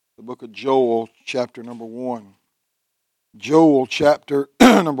the book of Joel, chapter number 1. Joel, chapter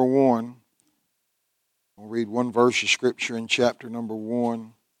number 1. We'll read one verse of Scripture in chapter number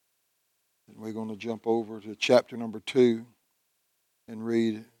 1. And we're going to jump over to chapter number 2 and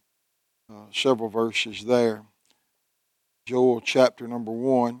read several verses there. Joel, chapter number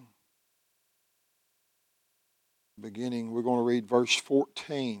 1. Beginning, we're going to read verse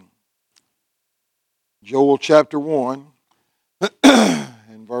 14. Joel, chapter 1.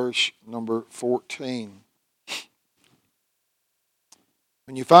 And verse number 14.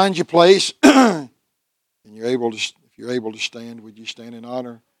 When you find your place and if you're able to stand, would you stand in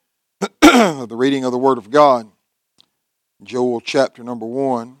honor of the reading of the Word of God? Joel chapter number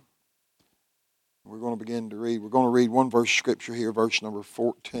 1. We're going to begin to read. We're going to read one verse of Scripture here, verse number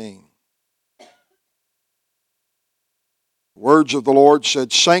 14. The words of the Lord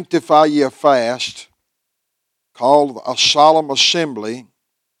said, "Sanctify ye a fast, call a solemn assembly,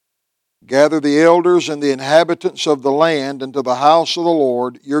 gather the elders and the inhabitants of the land into the house of the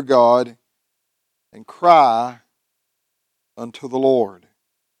Lord your God, and cry unto the Lord."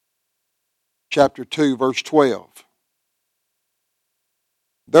 Chapter 2, verse 12.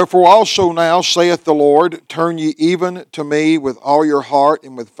 "Therefore also now, saith the Lord, turn ye even to me with all your heart,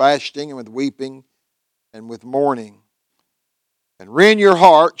 and with fasting, and with weeping, and with mourning. And rend your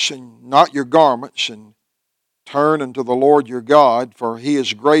hearts, and not your garments, and turn unto the Lord your God, for he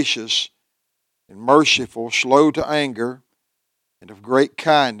is gracious and merciful, slow to anger, and of great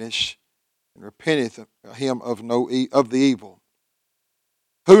kindness, and repenteth him of the evil.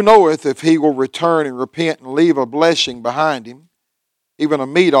 Who knoweth if he will return and repent and leave a blessing behind him, even a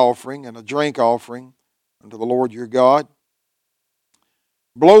meat offering and a drink offering unto the Lord your God?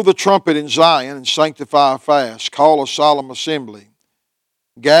 Blow the trumpet in Zion, and sanctify a fast, call a solemn assembly.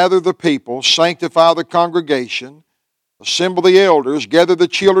 Gather the people, sanctify the congregation, assemble the elders, gather the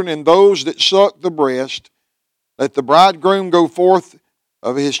children and those that suck the breast. Let the bridegroom go forth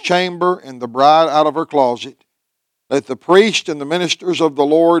of his chamber, and the bride out of her closet. Let the priest and the ministers of the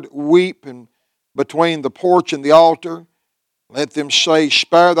Lord weep between the porch and the altar. Let them say,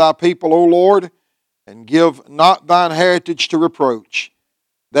 Spare thy people, O Lord, and give not thine heritage to reproach,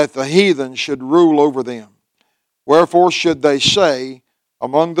 that the heathen should rule over them. Wherefore should they say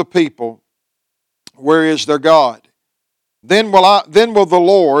among the people, Where is their God? Then will the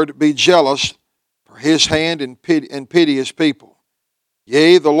Lord be jealous for his hand and pity his people.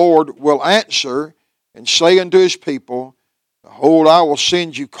 Yea, the Lord will answer and say unto his people, Behold, I will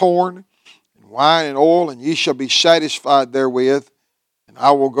send you corn and wine and oil, and ye shall be satisfied therewith, and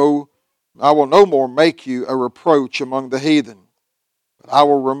I will no more make you a reproach among the heathen. But I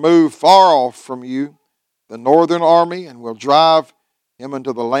will remove far off from you the northern army, and will drive him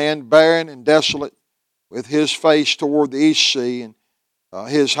into the land barren and desolate, with his face toward the east sea, and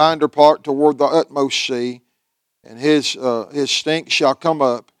his hinder part toward the utmost sea. And his stink shall come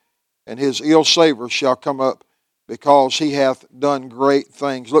up, and his ill savor shall come up, because he hath done great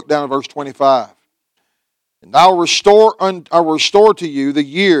things." Look down at verse 25. "And I will restore to you the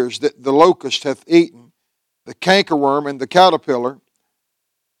years that the locust hath eaten, the cankerworm and the caterpillar,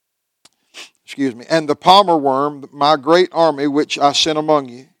 and the palmer worm, my great army which I sent among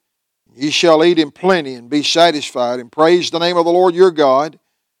you. Ye shall eat in plenty and be satisfied, and praise the name of the Lord your God,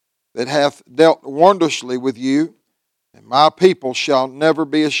 that hath dealt wondrously with you. And my people shall never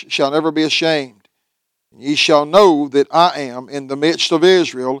be ashamed. And ye shall know that I am in the midst of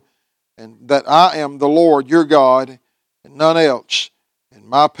Israel, and that I am the Lord your God, and none else. And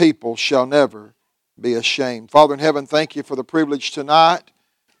my people shall never be ashamed." Father in heaven, thank you for the privilege tonight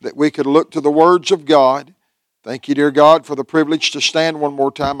that we could look to the words of God. Thank you, dear God, for the privilege to stand one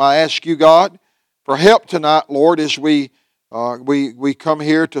more time. I ask you, God, for help tonight, Lord, as we come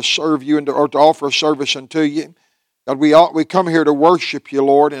here to serve you or to offer a service unto you. God, we come here to worship you,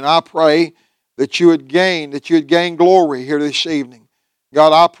 Lord, and I pray that you would gain glory here this evening.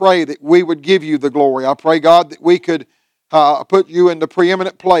 God, I pray that we would give you the glory. I pray, God, that we could put you in the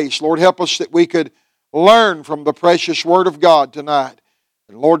preeminent place. Lord, help us that we could learn from the precious Word of God tonight.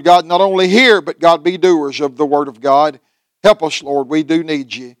 And Lord God, not only hear, but God, be doers of the Word of God. Help us, Lord. We do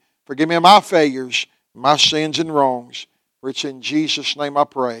need you. Forgive me my failures, my sins and wrongs. For it's in Jesus' name I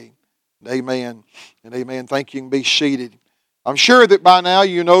pray. Amen and amen. Thank you. You can be seated. I'm sure that by now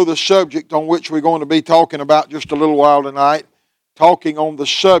you know the subject on which we're going to be talking about just a little while tonight. Preaching on the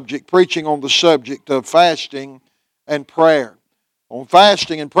subject of fasting and prayer. On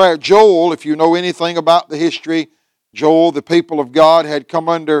fasting and prayer, Joel, if you know anything about the history, Joel, the people of God, had come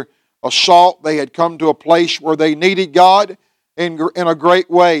under assault. They had come to a place where they needed God in a great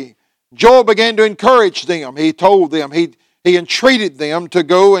way. Joel began to encourage them. He told them, he He entreated them to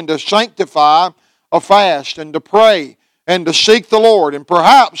go and to sanctify a fast and to pray and to seek the Lord. And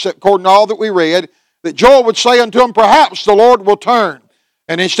perhaps, according to all that we read, that Joel would say unto them, perhaps the Lord will turn.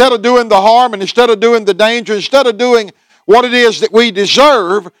 And instead of doing the harm and instead of doing the danger, instead of doing what it is that we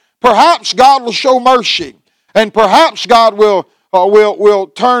deserve, perhaps God will show mercy. And perhaps God will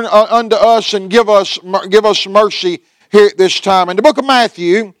turn unto us and give us mercy here at this time. In the book of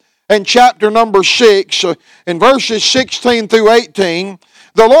Matthew, in chapter number 6, in verses 16 through 18,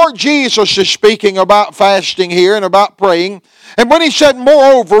 the Lord Jesus is speaking about fasting here and about praying. And when He said,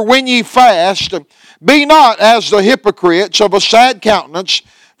 moreover, when ye fast, be not as the hypocrites of a sad countenance,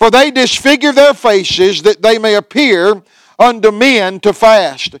 for they disfigure their faces, that they may appear unto men to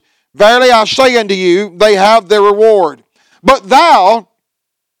fast. Verily I say unto you, they have their reward. But thou,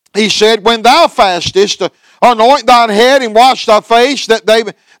 He said, when thou fastest, anoint thine head and wash thy face, that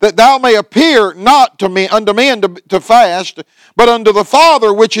thou may appear not to me, unto men to fast, but unto the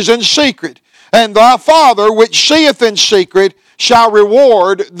Father which is in secret. And thy Father which seeth in secret shall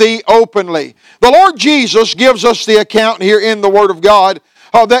reward thee openly. The Lord Jesus gives us the account here in the Word of God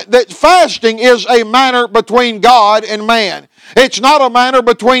that fasting is a matter between God and man. It's not a matter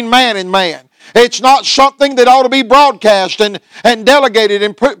between man and man. It's not something that ought to be broadcast and delegated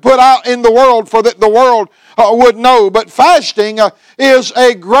and put out in the world for that the world would know. But fasting is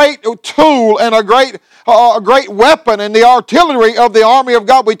a great tool and a great weapon in the artillery of the army of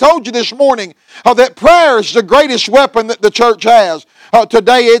God. We told you this morning that prayer is the greatest weapon that the church has.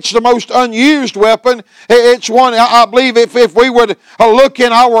 Today it's the most unused weapon. It's one, I believe, if we would look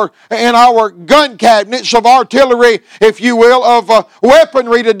in our gun cabinets of artillery, if you will, of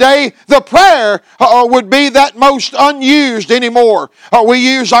weaponry today, the prayer would be that most unused anymore. We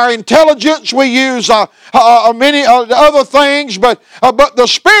use our intelligence, we use many other things, but the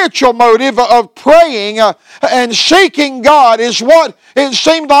spiritual motive of praying and seeking God is what it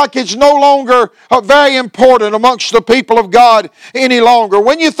seems like it's no longer very important amongst the people of God any longer.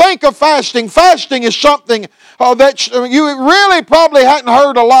 When you think of fasting, fasting is something that you really probably hadn't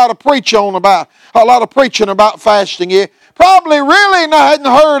heard a lot of preaching about fasting. You probably really hadn't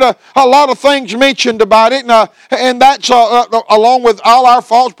heard a lot of things mentioned about it, and that's along with all our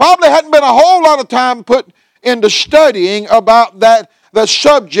faults. Probably hadn't been a whole lot of time put into studying about the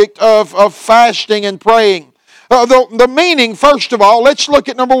subject of fasting and praying. The meaning, first of all, let's look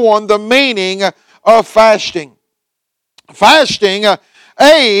at number one, the meaning of fasting. Fasting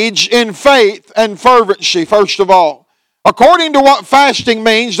aids in faith and fervency, first of all. According to what fasting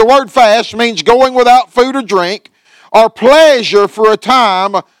means, the word fast means going without food or drink, or pleasure for a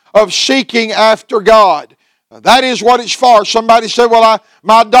time of seeking after God. That is what it's for. Somebody said, well,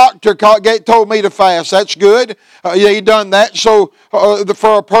 my doctor told me to fast. That's good. He done that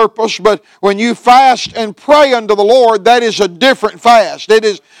for a purpose. But when you fast and pray unto the Lord, that is a different fast.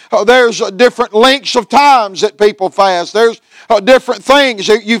 There's different lengths of times that people fast. There's different things.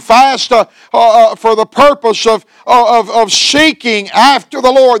 You fast for the purpose of seeking after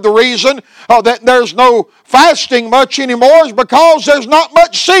the Lord. The reason that there's no fasting much anymore is because there's not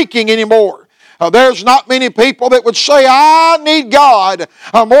much seeking anymore. There's not many people that would say, I need God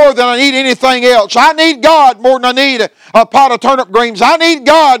more than I need anything else. I need God more than I need a pot of turnip greens. I need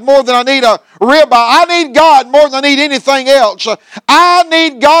God more than I need a ribeye. I need God more than I need anything else. I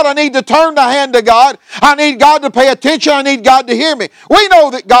need God. I need to turn the hand to God. I need God to pay attention. I need God to hear me. We know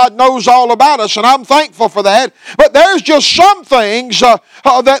that God knows all about us, and I'm thankful for that. But there's just some things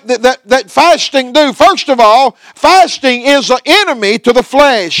that fasting do. First of all, fasting is an enemy to the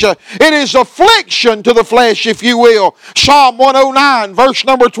flesh. It is affliction to the flesh, if you will. Psalm 109, verse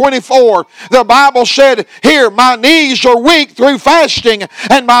number 24. The Bible said here, my knees are weak through fasting,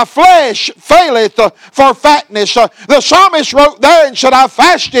 and my flesh faileth for fatness. The psalmist wrote there and said, I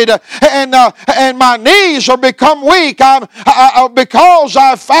fasted and my knees are become weak because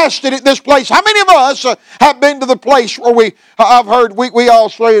I fasted at this place. How many of us have been to the place where I've heard we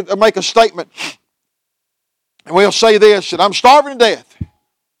all make a statement, and we'll say this, that I'm starving to death.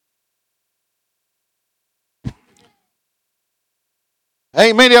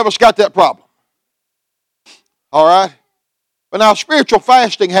 Ain't many of us got that problem. All right? But now, spiritual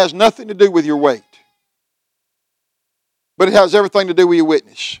fasting has nothing to do with your weight. But it has everything to do with your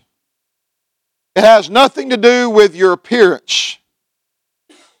witness. It has nothing to do with your appearance.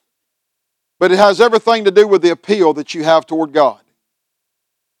 But it has everything to do with the appeal that you have toward God.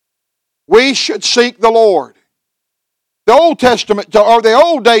 We should seek the Lord. The Old Testament, or the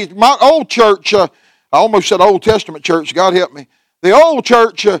old days, my old church, I almost said Old Testament church, God help me. The old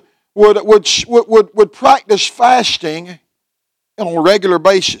church would practice fasting on a regular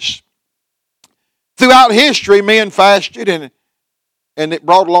basis. Throughout history, men fasted and it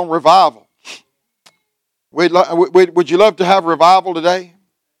brought along revival. Would you love to have revival today?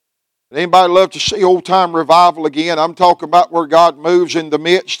 Would anybody love to see old-time revival again? I'm talking about where God moves in the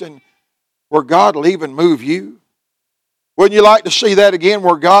midst and where God will even move you. Wouldn't you like to see that again,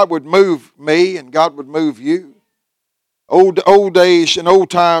 where God would move me and God would move you? Old days and old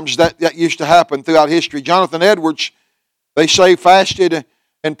times, that used to happen throughout history. Jonathan Edwards, they say, fasted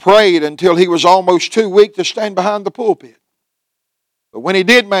and prayed until he was almost too weak to stand behind the pulpit. But when he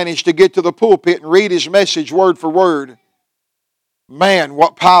did manage to get to the pulpit and read his message word for word, man,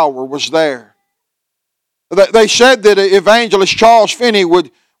 what power was there. They said that evangelist Charles Finney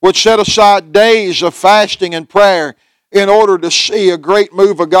would set aside days of fasting and prayer in order to see a great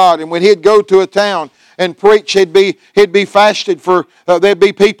move of God. And when he'd go to a town and preach, he'd be fasted for, there'd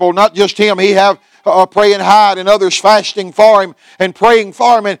be people, not just him, he'd have praying hide and others fasting for him and praying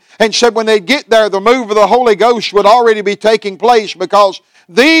for him. And said when they'd get there, the move of the Holy Ghost would already be taking place because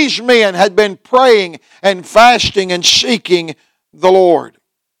these men had been praying and fasting and seeking the Lord.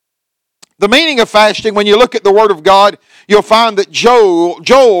 The meaning of fasting, when you look at the Word of God, you'll find that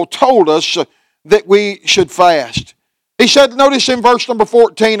Joel told us that we should fast. He said, notice in verse number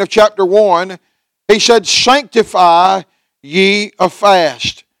 14 of chapter 1, he said, sanctify ye a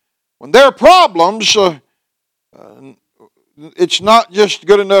fast. When there are problems, it's not just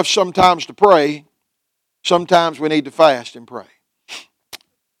good enough sometimes to pray. Sometimes we need to fast and pray.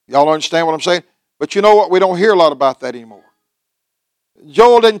 Y'all understand what I'm saying? But you know what? We don't hear a lot about that anymore.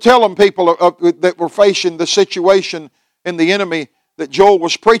 Joel didn't tell them people that were facing the situation in the enemy that Joel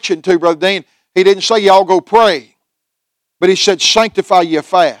was preaching to, Brother Dean. He didn't say, y'all go pray. But he said, sanctify ye a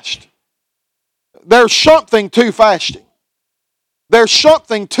fast. There's something to fasting. There's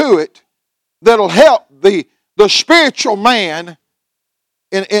something to it that'll help the spiritual man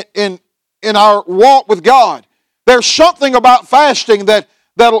in our walk with God. There's something about fasting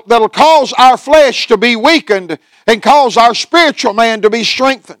that'll cause our flesh to be weakened and cause our spiritual man to be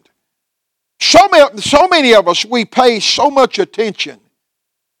strengthened. So many of us, we pay so much attention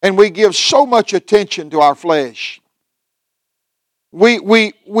and we give so much attention to our flesh. We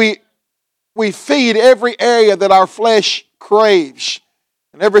feed every area that our flesh craves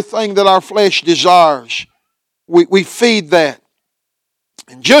and everything that our flesh desires. We feed that.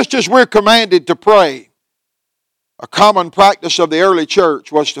 And just as we're commanded to pray, a common practice of the early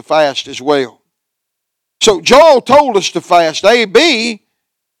church was to fast as well. So Joel told us to fast. A, B,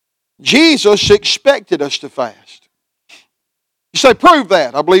 Jesus expected us to fast. You say, prove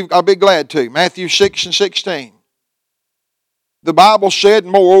that. I'll be glad to. Matthew 6 and 16. The Bible said,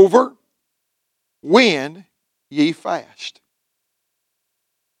 moreover, when ye fast.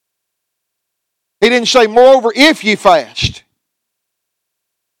 He didn't say, moreover, if ye fast.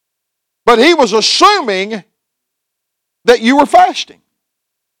 But he was assuming that you were fasting.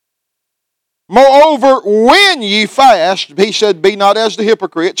 Moreover, when ye fast, he said, be not as the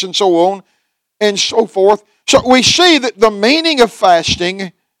hypocrites, and so on and so forth. So we see that the meaning of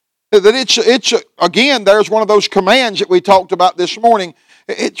fasting, that again, there's one of those commands that we talked about this morning.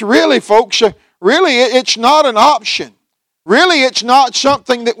 It's really, folks, it's not an option. Really, it's not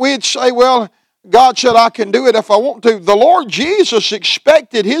something that we'd say, well, God said I can do it if I want to. The Lord Jesus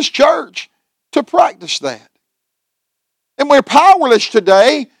expected His church to practice that. And we're powerless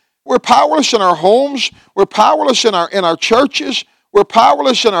today. We're powerless in our homes. We're powerless in our churches. We're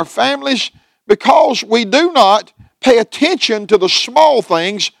powerless in our families because we do not pay attention to the small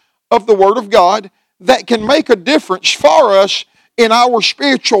things of the Word of God that can make a difference for us in our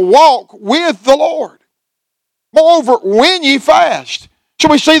spiritual walk with the Lord. Moreover, when ye fast. So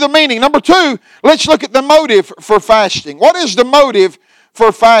we see the meaning. Number two, let's look at the motive for fasting. What is the motive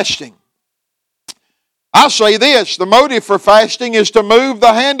for fasting? I say this, the motive for fasting is to move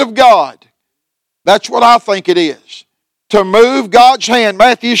the hand of God. That's what I think it is. To move God's hand.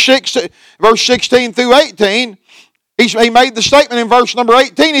 Matthew 6, verse 16 through 18, he made the statement in verse number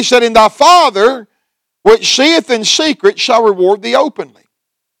 18. He said, and thy Father, which seeth in secret, shall reward thee openly.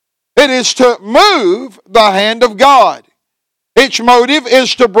 It is to move the hand of God. Its motive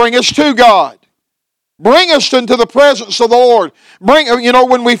is to bring us to God. Bring us into the presence of the Lord.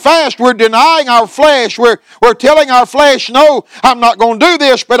 When we fast, we're denying our flesh. We're telling our flesh, no, I'm not going to do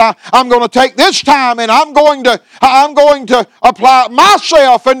this, but I'm going to take this time and I'm going to apply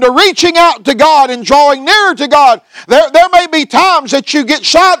myself into reaching out to God and drawing nearer to God. There may be times that you get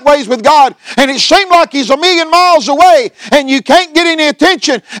sideways with God and it seems like He's a million miles away and you can't get any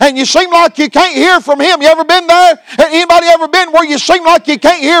attention and you seem like you can't hear from Him. You ever been there? Anybody ever been where you seem like you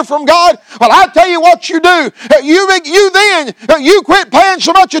can't hear from God? Well, I tell you what you do? You quit paying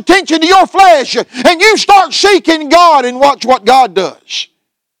so much attention to your flesh and you start seeking God and watch what God does.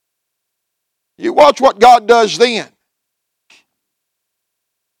 You watch what God does then.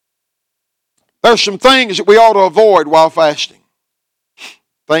 There's some things that we ought to avoid while fasting.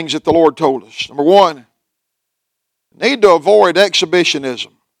 Things that the Lord told us. Number one, need to avoid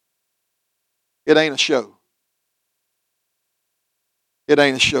exhibitionism. It ain't a show. It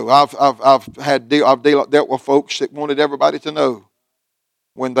ain't a show. I've dealt with folks that wanted everybody to know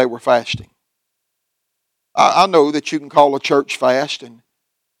when they were fasting. I know that you can call a church fast, and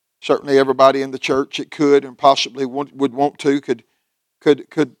certainly everybody in the church that could and possibly would want to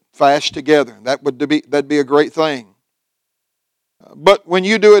could fast together. That'd be a great thing. But when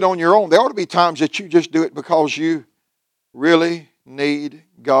you do it on your own, there ought to be times that you just do it because you really need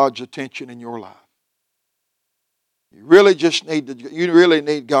God's attention in your life. You really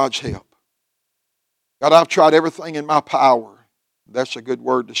need God's help. God, I've tried everything in my power. That's a good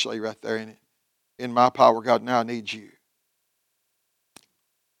word to say right there, isn't it? In my power, God, now I need you.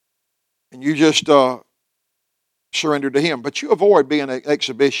 And you just surrender to Him. But you avoid being an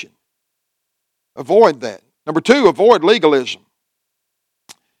exhibition. Avoid that. Number two, avoid legalism.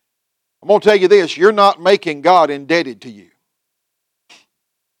 I'm going to tell you this. You're not making God indebted to you.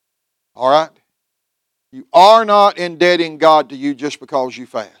 All right? You are not indebting God to you just because you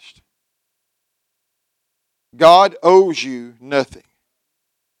fast. God owes you nothing.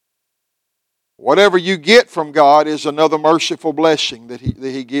 Whatever you get from God is another merciful blessing that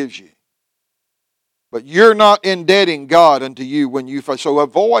He gives you. But you're not indebting God unto you when you fast. So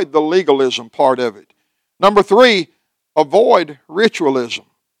avoid the legalism part of it. Number three, avoid ritualism.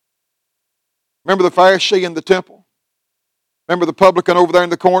 Remember the Pharisee in the temple? Remember the publican over there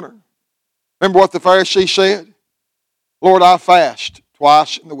in the corner? Remember what the Pharisee said? Lord, I fast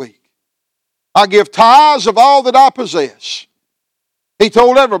twice in the week. I give tithes of all that I possess. He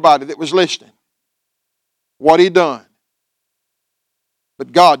told everybody that was listening what he'd done.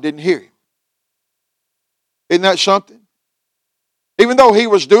 But God didn't hear him. Isn't that something? Even though he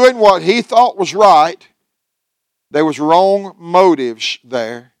was doing what he thought was right, there was wrong motives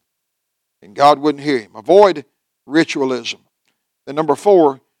there, and God wouldn't hear him. Avoid ritualism. And number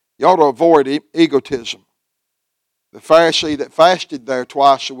four, you ought to avoid egotism. The Pharisee that fasted there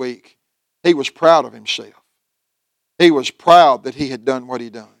twice a week, he was proud of himself. He was proud that he had done what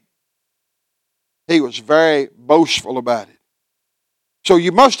he'd done. He was very boastful about it. So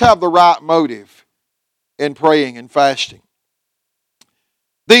you must have the right motive in praying and fasting.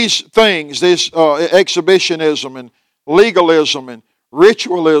 These things, this exhibitionism and legalism and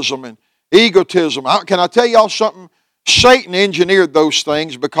ritualism and egotism, can I tell y'all something? Satan engineered those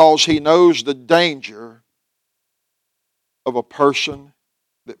things because he knows the danger of a person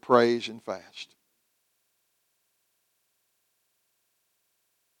that prays and fasts.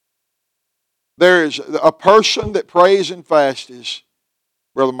 There is a person that prays and fasts,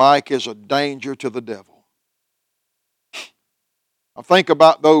 Brother Mike, is a danger to the devil. I think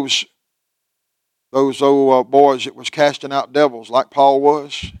about those old boys that was casting out devils like Paul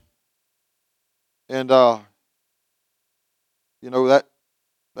was. And, that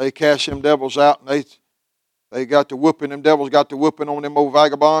they cast them devils out and they got to whooping, them devils got to whooping on them old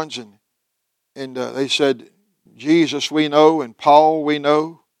vagabonds. And they said, Jesus we know and Paul we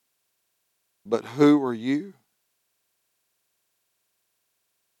know, but who are you?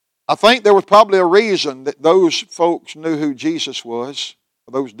 I think there was probably a reason that those folks knew who Jesus was,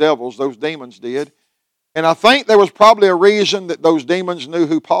 those devils, those demons did. And I think there was probably a reason that those demons knew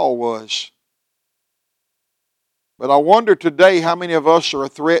who Paul was. But I wonder today how many of us are a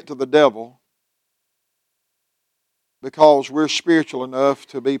threat to the devil because we're spiritual enough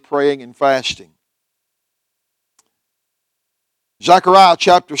to be praying and fasting. Zechariah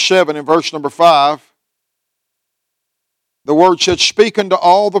chapter 7 and verse number 5, the word said, "Speak unto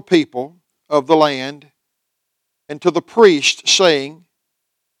all the people of the land and to the priest, saying,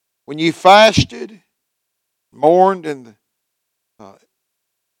 when ye fasted, mourned in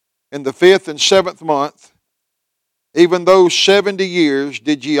the 5th and 7th month, even those 70 years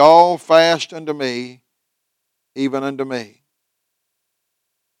did ye all fast unto me, even unto me."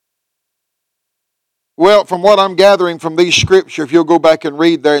 Well, from what I'm gathering from these scriptures, if you'll go back and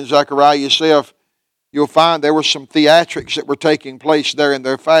read there in Zechariah yourself, you'll find there were some theatrics that were taking place there in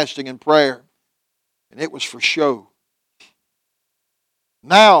their fasting and prayer. And it was for show.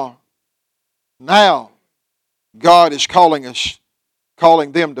 Now, God is calling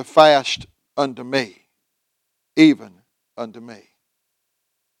them to fast unto me, even unto me.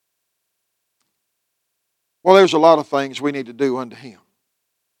 Well, there's a lot of things we need to do unto Him.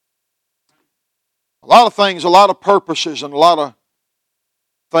 A lot of things, a lot of purposes, and a lot of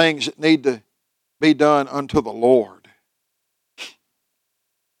things that need to be done unto the Lord.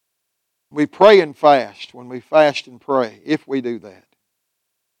 We pray and fast. When we fast and pray, if we do that,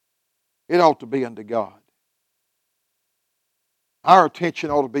 it ought to be unto God. Our attention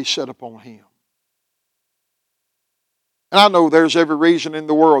ought to be set upon Him. And I know there's every reason in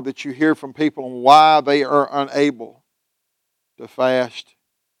the world that you hear from people on why they are unable to fast,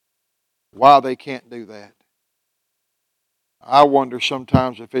 why they can't do that. I wonder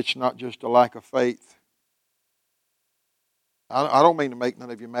sometimes if it's not just a lack of faith. I don't mean to make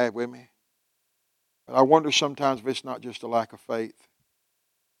none of you mad with me, but I wonder sometimes if it's not just a lack of faith.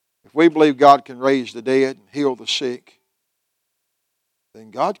 If we believe God can raise the dead and heal the sick, then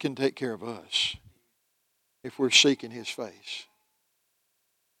God can take care of us if we're seeking His face.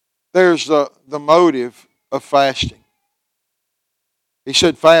 There's the motive of fasting. He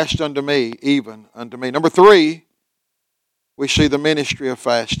said, fast unto me, even unto me. Number 3, we see the ministry of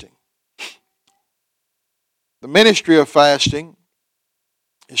fasting. The ministry of fasting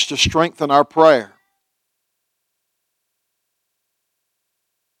is to strengthen our prayer.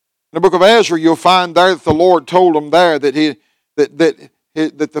 In the book of Ezra, you'll find there that the Lord told them there that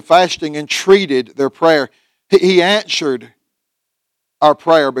the fasting entreated their prayer. He answered our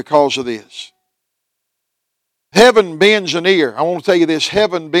prayer because of this. Heaven bends an ear. I want to tell you this.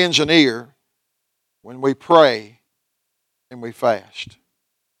 Heaven bends an ear when we pray and we fast.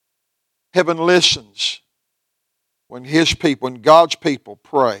 Heaven listens when God's people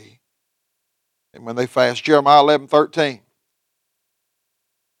pray and when they fast. Jeremiah 11:13.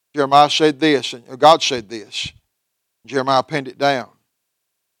 Jeremiah said this, and God said this. Jeremiah penned it down.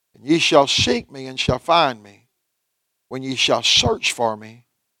 And ye shall seek me and shall find me when ye shall search for me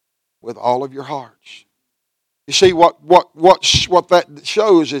with all of your hearts. You see, what that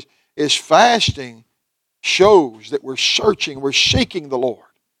shows is fasting shows that we're searching, we're seeking the Lord.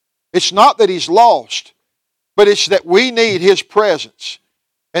 It's not that He's lost, but it's that we need His presence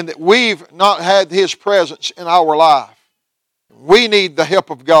and that we've not had His presence in our life. We need the help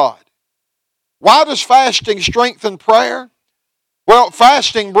of God. Why does fasting strengthen prayer? Well,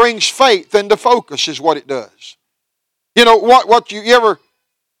 fasting brings faith into focus is what it does. You know, you ever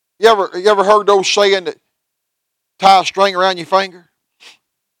heard those saying that tie a string around your finger?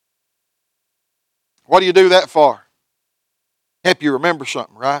 What do you do that for? Help you remember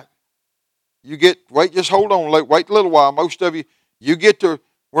something, right? Just hold on, wait a little while. Most of you get to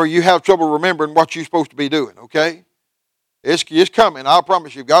where you have trouble remembering what you're supposed to be doing, okay? It's coming, I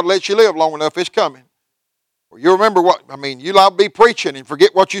promise you. If God lets you live long enough, it's coming. Well, you remember you'll all be preaching and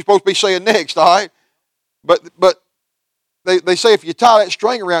forget what you're supposed to be saying next, all right? But they say if you tie that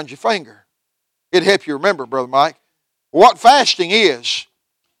string around your finger, it'll help you remember, Brother Mike. What fasting is,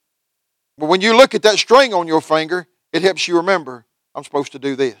 when you look at that string on your finger, it helps you remember, I'm supposed to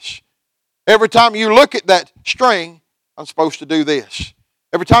do this. Every time you look at that string, I'm supposed to do this.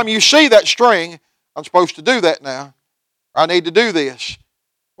 Every time you see that string, I'm supposed to do that now. I need to do this.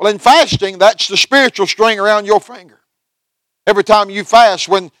 Well, in fasting, that's the spiritual string around your finger. Every time you fast,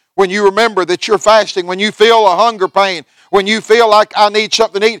 when you remember that you're fasting, when you feel a hunger pain, when you feel like I need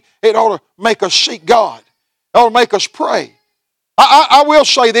something to eat, it ought to make us seek God. It ought to make us pray. I will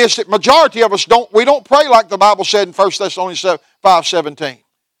say this, that majority of us don't pray like the Bible said in 1 Thessalonians 5:17.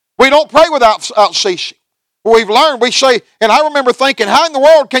 We don't pray without ceasing. We've learned, we say, and I remember thinking, how in the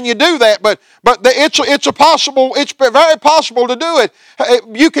world can you do that? But it's very possible to do it.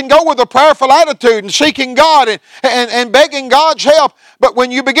 You can go with a prayerful attitude and seeking God and begging God's help. But when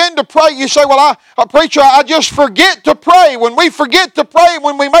you begin to pray, you say, well, preacher, I just forget to pray. When we forget to pray,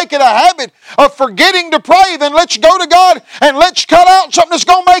 when we make it a habit of forgetting to pray, then let's go to God and let's cut out something that's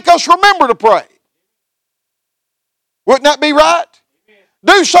going to make us remember to pray. Wouldn't that be right?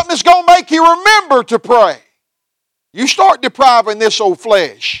 Do something that's going to make you remember to pray. You start depriving this old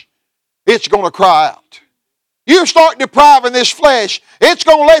flesh, it's going to cry out. You start depriving this flesh, it's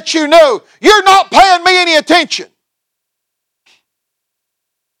going to let you know you're not paying me any attention.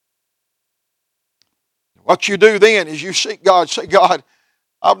 What you do then is you seek God, say, God,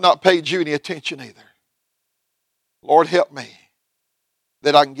 I've not paid you any attention either. Lord, help me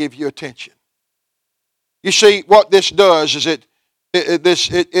that I can give you attention. You see, what this does is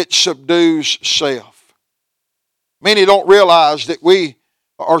it subdues self. Many don't realize that we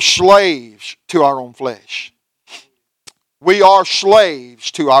are slaves to our own flesh. We are slaves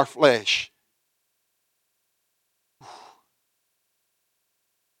to our flesh.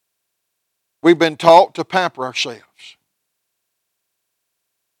 We've been taught to pamper ourselves.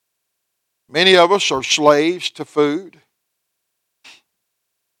 Many of us are slaves to food.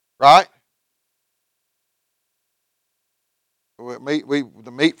 Right?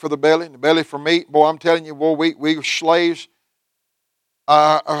 The meat for the belly, and the belly for meat. Boy, I'm telling you, boy, we were slaves.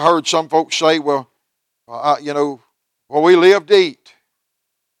 I heard some folks say, well, we live to eat.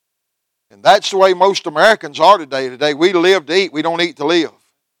 And that's the way most Americans are today. Today, we live to eat. We don't eat to live.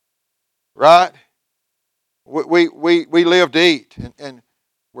 Right? We live to eat. And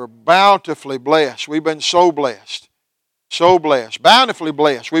we're bountifully blessed. We've been so blessed. So blessed. Bountifully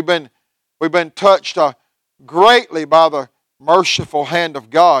blessed. We've been touched greatly by the merciful hand of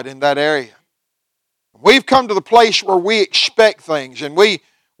God in that area. We've come to the place where we expect things, and we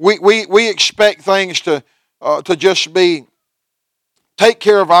expect things to just take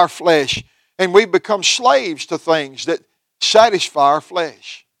care of our flesh, and we've become slaves to things that satisfy our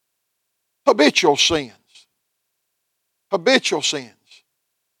flesh. Habitual sins. Habitual sins.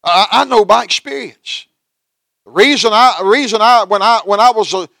 I know by experience. The reason when I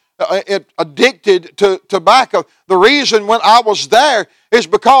was addicted to tobacco, the reason when I was there is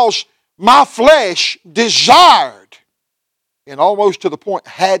because my flesh desired, and almost to the point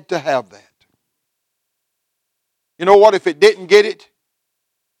had to have that. You know what? If it didn't get it,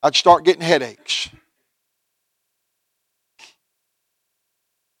 I'd start getting headaches.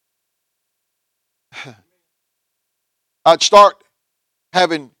 I'd start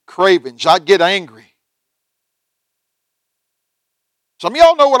having cravings. I'd get angry. Some of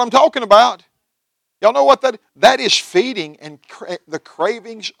y'all know what I'm talking about. Y'all know what that is? Feeding and the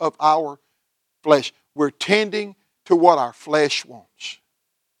cravings of our flesh. We're tending to what our flesh wants.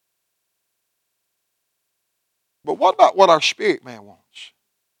 But what about what our spirit man wants?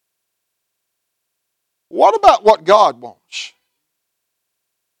 What about what God wants?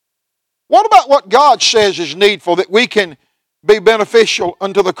 What about what God says is needful that we can be beneficial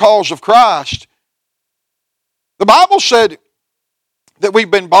unto the cause of Christ? The Bible said that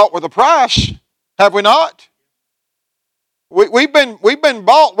we've been bought with a price, have we not? We've been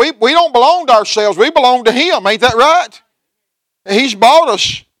bought. We don't belong to ourselves. We belong to Him. Ain't that right? He's bought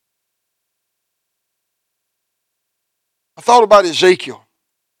us. I thought about Ezekiel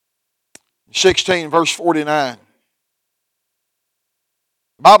 16, verse 49.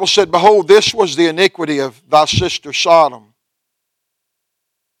 The Bible said, behold, this was the iniquity of thy sister Sodom.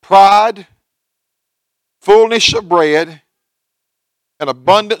 Pride, fullness of bread, and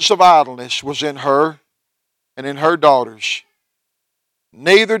abundance of idleness was in her and in her daughters.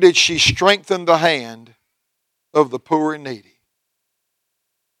 Neither did she strengthen the hand of the poor and needy.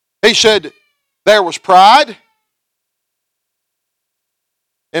 He said, there was pride.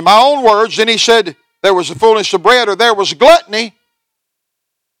 In my own words, then he said, there was the fullness of bread, or there was gluttony.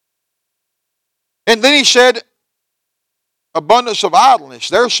 And then he said, abundance of idleness.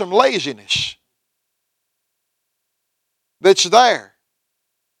 There's some laziness that's there.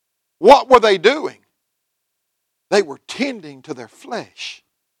 What were they doing? They were tending to their flesh.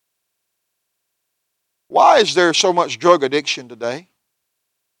 Why is there so much drug addiction today?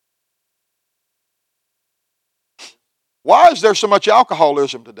 Why is there so much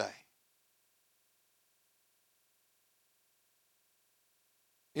alcoholism today?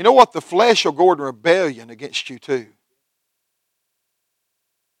 You know what? The flesh will go in rebellion against you too.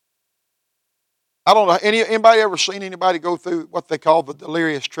 I don't know, anybody ever seen anybody go through what they call the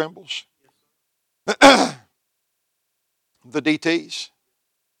delirious trembles? The DTs.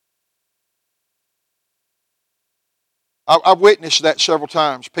 I've witnessed that several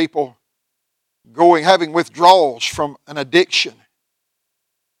times. People having withdrawals from an addiction.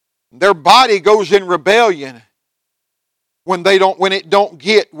 Their body goes in rebellion when it don't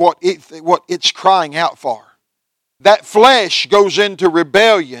get what it's crying out for. That flesh goes into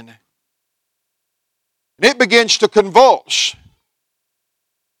rebellion. And it begins to convulse.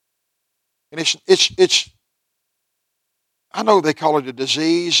 And it's I know they call it a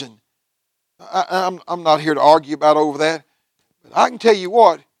disease, and I'm not here to argue about over that. But I can tell you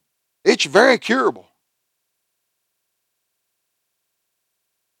what, it's very curable.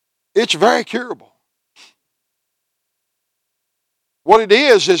 It's very curable. What it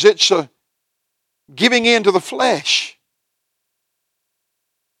is it's giving in to the flesh.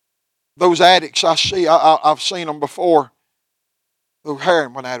 Those addicts I see, I've seen them before. The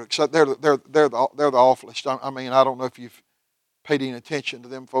heroin addicts, they're the awfulest. I mean, I don't know if you've paid any attention to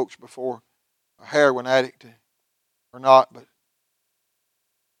them folks before, a heroin addict or not, but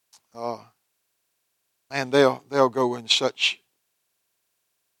man, they'll go in such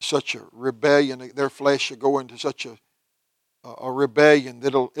a rebellion. Their flesh will go into such a rebellion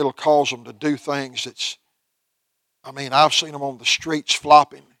that it'll cause them to do things that's. I mean, I've seen them on the streets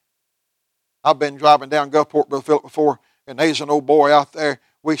flopping. I've been driving down Gulfport, Brother Philip, before, and there's an old boy out there.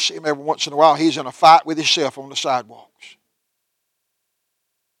 We see him every once in a while. He's in a fight with himself on the sidewalks.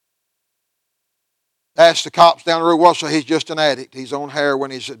 Asked the cops down the road, well, so he's just an addict. He's on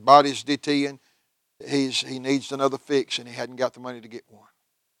heroin. His body's DTing. He needs another fix, and he hadn't got the money to get one.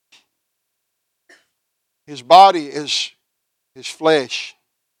 His body is his flesh.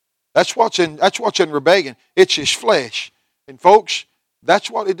 That's what's in rebellion. It's his flesh. And folks,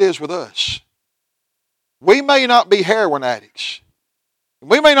 that's what it is with us. We may not be heroin addicts.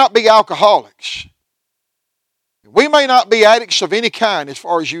 We may not be alcoholics. We may not be addicts of any kind as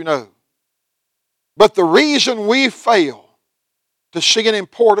far as you know. But the reason we fail to see an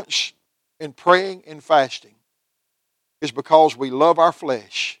importance in praying and fasting is because we love our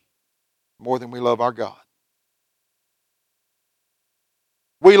flesh more than we love our God.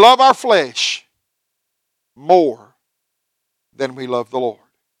 We love our flesh more than we love the Lord.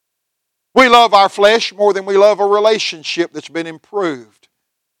 We love our flesh more than we love a relationship that's been improved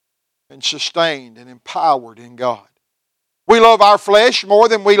and sustained and empowered in God. We love our flesh more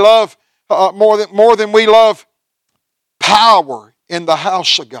than we love more than we love power in the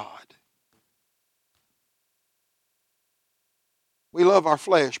house of God. We love our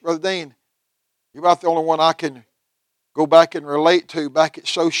flesh. Brother Dean, you're about the only one I can go back and relate to back at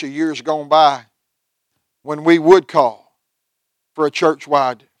social years gone by when we would call for a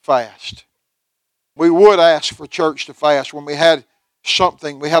church-wide fast. We would ask for church to fast when we had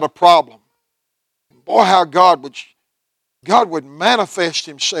something, we had a problem. Boy, how God would manifest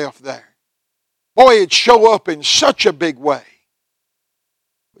Himself there. Boy, He'd show up in such a big way.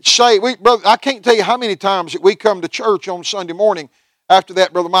 Brother, I can't tell you how many times that we come to church on Sunday morning after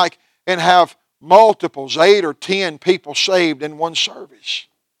that, Brother Mike, and have multiples, 8 or 10 people saved in one service.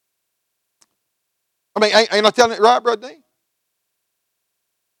 I mean, ain't I telling it right, Brother Dean?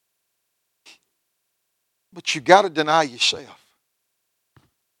 But you got to deny yourself.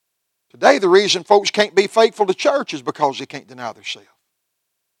 Today, the reason folks can't be faithful to church is because they can't deny themselves.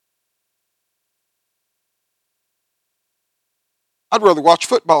 I'd rather watch a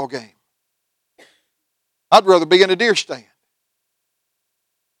football game. I'd rather be in a deer stand.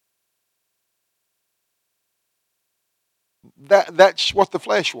 That's what the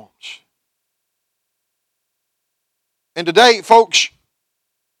flesh wants. And today, folks,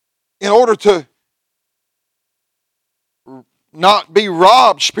 in order to not be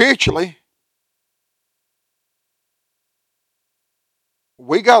robbed spiritually,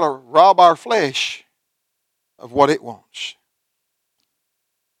 we got to rob our flesh of what it wants.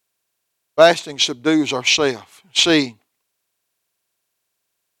 Fasting subdues ourself. See,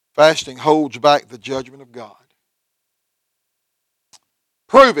 fasting holds back the judgment of God.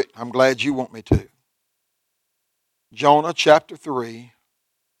 Prove it. I'm glad you want me to. Jonah chapter 3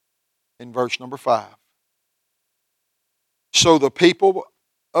 in verse number 5. So the people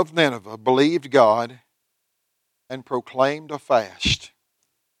of Nineveh believed God and proclaimed a fast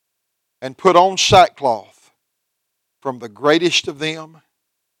and put on sackcloth from the greatest of them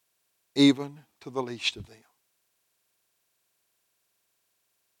even to the least of them.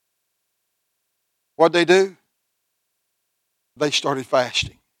 What'd they do? They started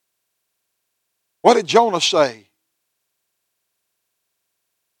fasting. What did Jonah say?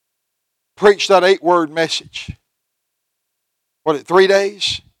 Preach that 8-word message. What, 3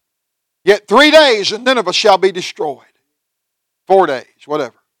 days? Yet 3 days and Nineveh shall be destroyed. 4 days,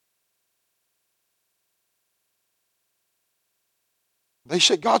 whatever. They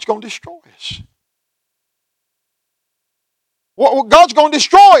said, God's going to destroy us. God's going to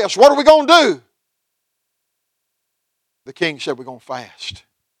destroy us. What are we going to do? The king said, we're going to fast.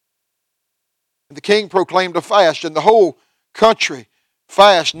 And the king proclaimed a fast, and the whole country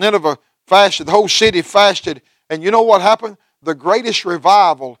fasted. Nineveh fasted. The whole city fasted. And you know what happened? The greatest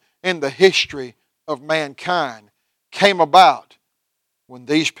revival in the history of mankind came about when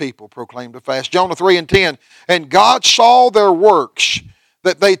these people proclaimed a fast. Jonah 3 and 10. And God saw their works,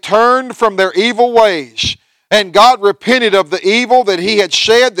 that they turned from their evil ways. And God repented of the evil that He had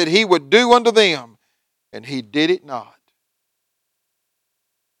said that He would do unto them. And He did it not.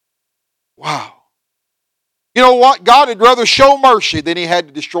 Wow. You know what? God would rather show mercy than He had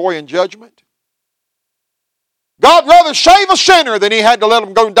to destroy in judgment. God would rather save a sinner than He had to let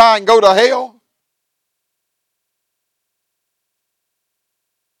them go die and go to hell.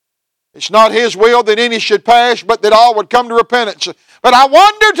 It's not His will that any should perish, but that all would come to repentance. But I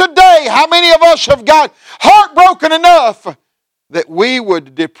wonder today how many of us have got heartbroken enough that we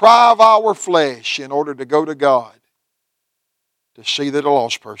would deprive our flesh in order to go to God to see that a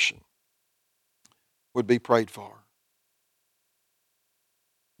lost person would be prayed for.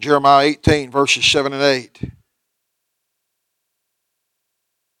 Jeremiah 18, verses 7 and 8.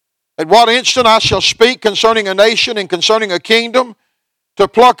 At what instant I shall speak concerning a nation and concerning a kingdom, to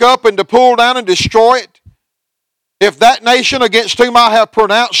pluck up and to pull down and destroy it, If that nation against whom I have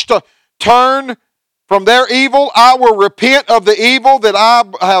pronounced to turn from their evil, I will repent of the evil that I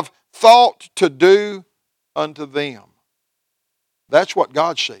have thought to do unto them. That's what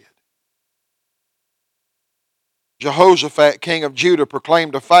God said. Jehoshaphat, king of Judah,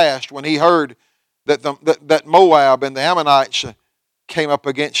 proclaimed a fast when he heard that Moab and the Ammonites came up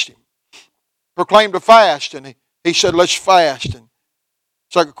against him. Proclaimed a fast, and he said, let's fast. In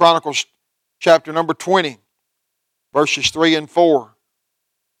 2 Chronicles chapter number 20, verses 3 and 4.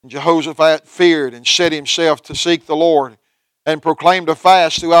 And Jehoshaphat feared and set himself to seek the Lord and proclaimed a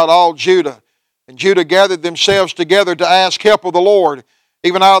fast throughout all Judah. And Judah gathered themselves together to ask help of the Lord.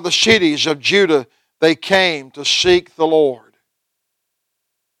 Even out of the cities of Judah they came to seek the Lord.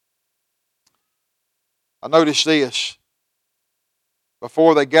 I noticed this.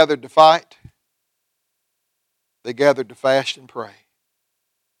 Before they gathered to fight, they gathered to fast and pray.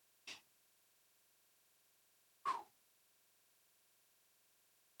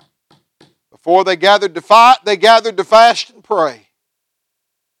 Before they gathered to fight, they gathered to fast and pray.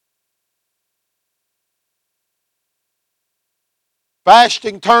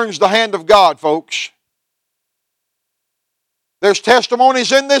 Fasting turns the hand of God, folks. There's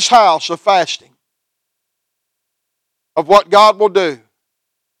testimonies in this house of fasting, of what God will do.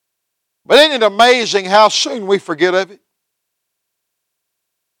 But isn't it amazing how soon we forget of it?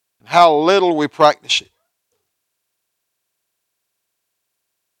 And how little we practice it.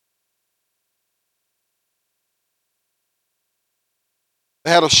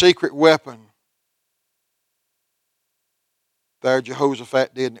 They had a secret weapon there,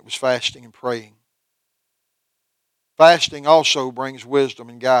 Jehoshaphat did, and it was fasting and praying. Fasting also brings wisdom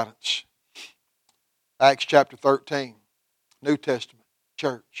and guidance. Acts chapter 13, New Testament,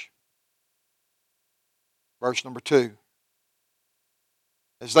 church. Verse number 2.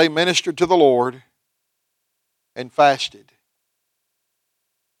 As they ministered to the Lord and fasted,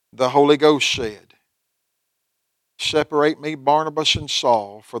 the Holy Ghost said, separate me, Barnabas and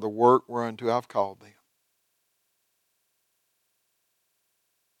Saul, for the work whereunto I've called them.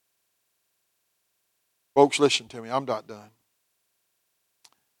 Folks, listen to me. I'm not done.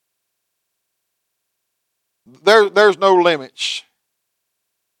 There's no limits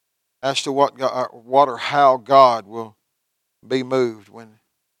as to what or how God will be moved when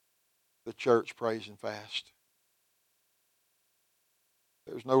the church prays and fasts.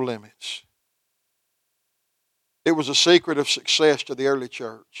 There's no limits. It was a secret of success to the early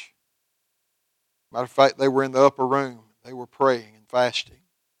church. Matter of fact, they were in the upper room. They were praying and fasting.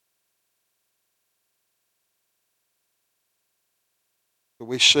 But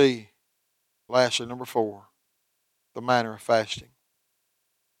we see, lastly, number 4, the manner of fasting.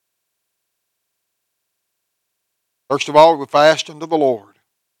 First of all, we fast unto the Lord.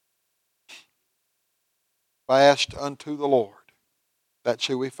 Fast unto the Lord. That's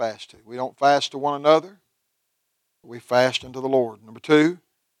who we fast to. We don't fast to one another. We fast unto the Lord. Number 2,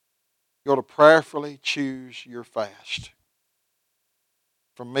 you ought to prayerfully choose your fast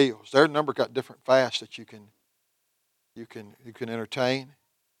from meals. There are a number of different fasts that you can entertain.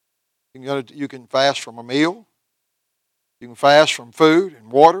 You can fast from a meal. You can fast from food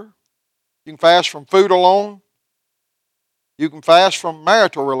and water. You can fast from food alone. You can fast from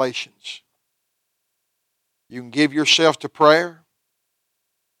marital relations. You can give yourself to prayer.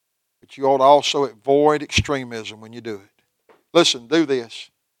 But you ought to also avoid extremism when you do it. Listen, do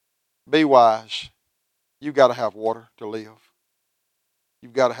this. Be wise. You've got to have water to live.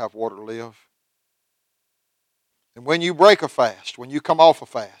 You've got to have water to live. And when you break a fast, when you come off a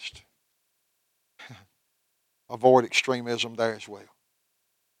fast, avoid extremism there as well.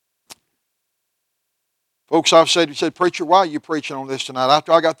 Folks, you said, preacher, why are you preaching on this tonight?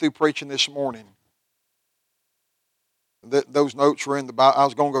 After I got through preaching this morning, those notes were in the Bible. I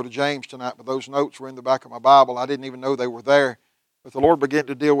was going to go to James tonight, but those notes were in the back of my Bible. I didn't even know they were there. But the Lord began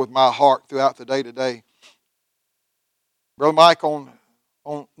to deal with my heart throughout the day today. Brother Mike, on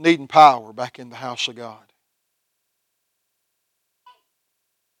needing power back in the house of God.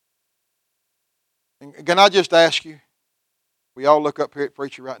 And can I just ask you, we all look up here at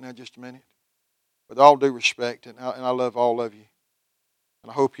preacher right now just a minute. With all due respect, and I love all of you.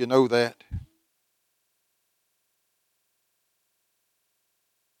 And I hope you know that.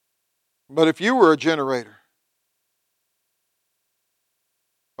 But if you were a generator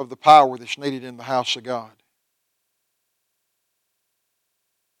of the power that's needed in the house of God,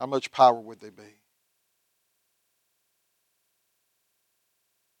 how much power would there be?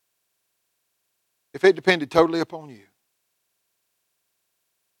 If it depended totally upon you.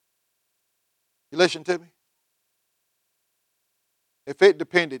 You listen to me? If it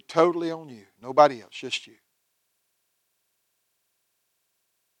depended totally on you, nobody else, just you.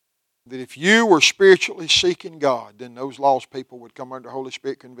 that if you were spiritually seeking God, then those lost people would come under Holy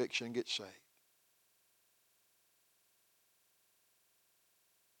Spirit conviction and get saved.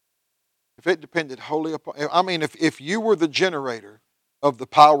 If it depended wholly upon, if you were the generator of the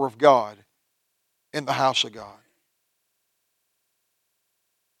power of God in the house of God,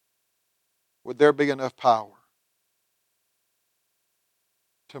 would there be enough power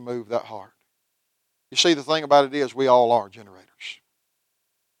to move that heart? You see, the thing about it is we all are generators.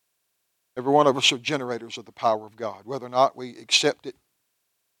 Every one of us are generators of the power of God, whether or not we accept it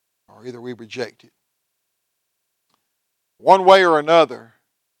or either we reject it. One way or another,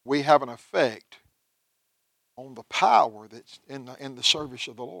 we have an effect on the power that's in the service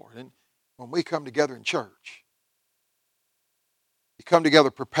of the Lord. And when we come together in church, you come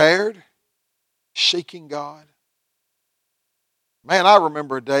together prepared, seeking God. Man, I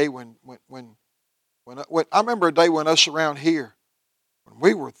remember a day when I remember a day when us around here, when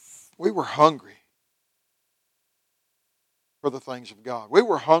we were hungry for the things of God. We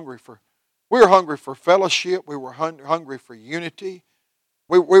were hungry for fellowship. We were hungry for unity.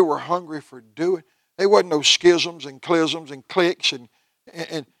 We were hungry for doing. There wasn't no schisms and clisms and cliques and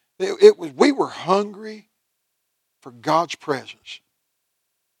it was. We were hungry for God's presence.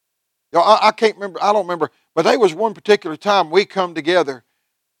 You know, I can't remember. I don't remember. But there was one particular time we come together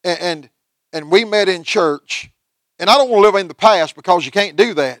and we met in church. And I don't want to live in the past because you can't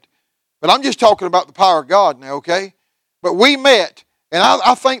do that. But I'm just talking about the power of God now, okay? But we met, and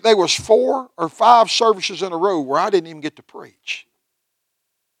I think there was 4 or 5 services in a row where I didn't even get to preach.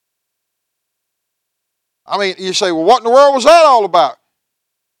 I mean, you say, well, what in the world was that all about?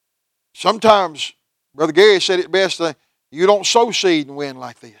 Sometimes, Brother Gary said it best, you don't sow seed and win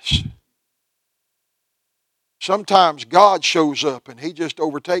like this. Sometimes God shows up and He just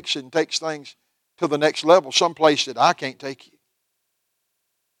overtakes it and takes things to the next level, someplace that I can't take you.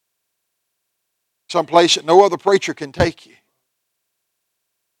 Someplace that no other preacher can take you.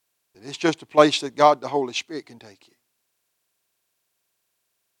 It's just a place that God, the Holy Spirit, can take you.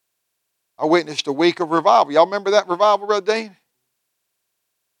 I witnessed a week of revival. Y'all remember that revival, Brother Dean?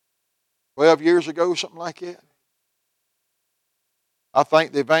 12 years ago, something like that. I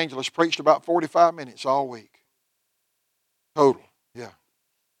think the evangelist preached about 45 minutes all week. Total, yeah.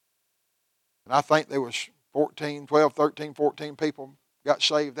 And I think there was 12, 13, 14 people got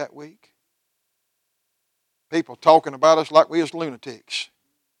saved that week. People talking about us like we was lunatics.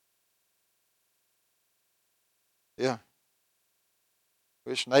 Yeah.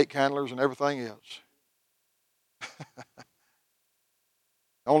 We're snake handlers and everything else.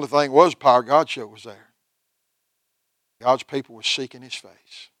 The only thing was power of God show was there. God's people were seeking His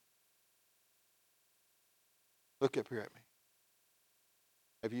face. Look up here at me.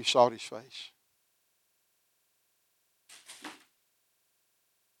 Have you sought His face?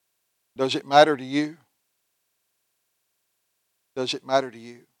 Does it matter to you? Does it matter to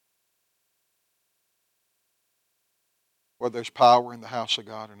you whether there's power in the house of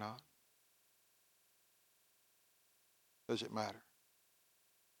God or not? Does it matter?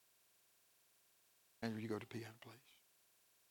 Andrew, you go to piano, please.